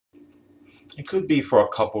It could be for a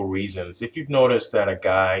couple reasons. If you've noticed that a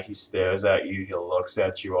guy, he stares at you, he looks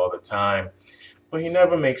at you all the time, but he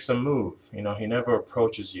never makes a move. He never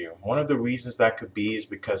approaches you. One of the reasons that could be is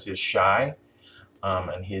because he's shy,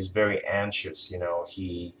 and he's very anxious.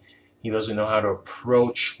 He doesn't know how to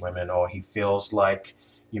approach women, or he feels like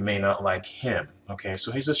you may not like him. Okay,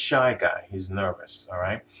 so he's a shy guy. He's nervous. All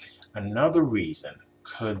right. Another reason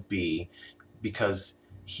could be because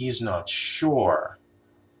he's not sure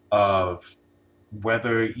of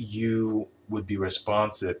whether you would be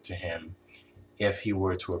responsive to him if he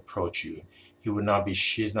were to approach you.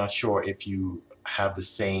 She's not sure if you have the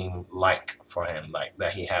same like for him like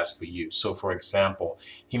that he has for you. So for example,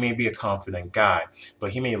 he may be a confident guy,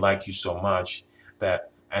 but he may like you so much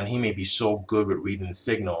and he may be so good with reading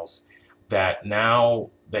signals that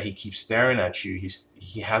now that he keeps staring at you,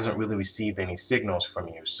 he hasn't really received any signals from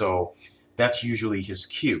you. So that's usually his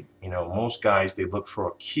cue. Most guys, they look for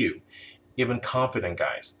a cue. Even confident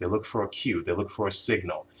guys, they look for a cue, they look for a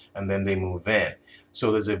signal, and then they move in.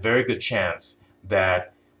 So there's a very good chance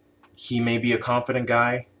that he may be a confident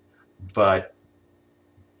guy, but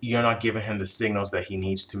you're not giving him the signals that he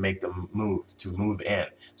needs to make the move, to move in.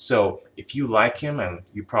 So if you like him, and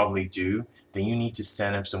you probably do, then you need to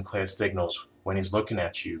send him some clear signals when he's looking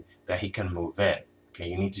at you that he can move in. Okay,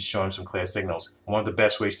 you need to show him some clear signals. One of the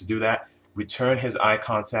best ways to do that, return his eye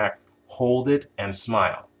contact, hold it, and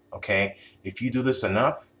smile. Okay, if you do this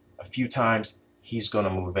enough, a few times, he's going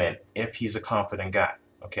to move in if he's a confident guy.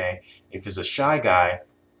 Okay, if he's a shy guy,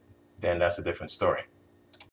 then that's a different story.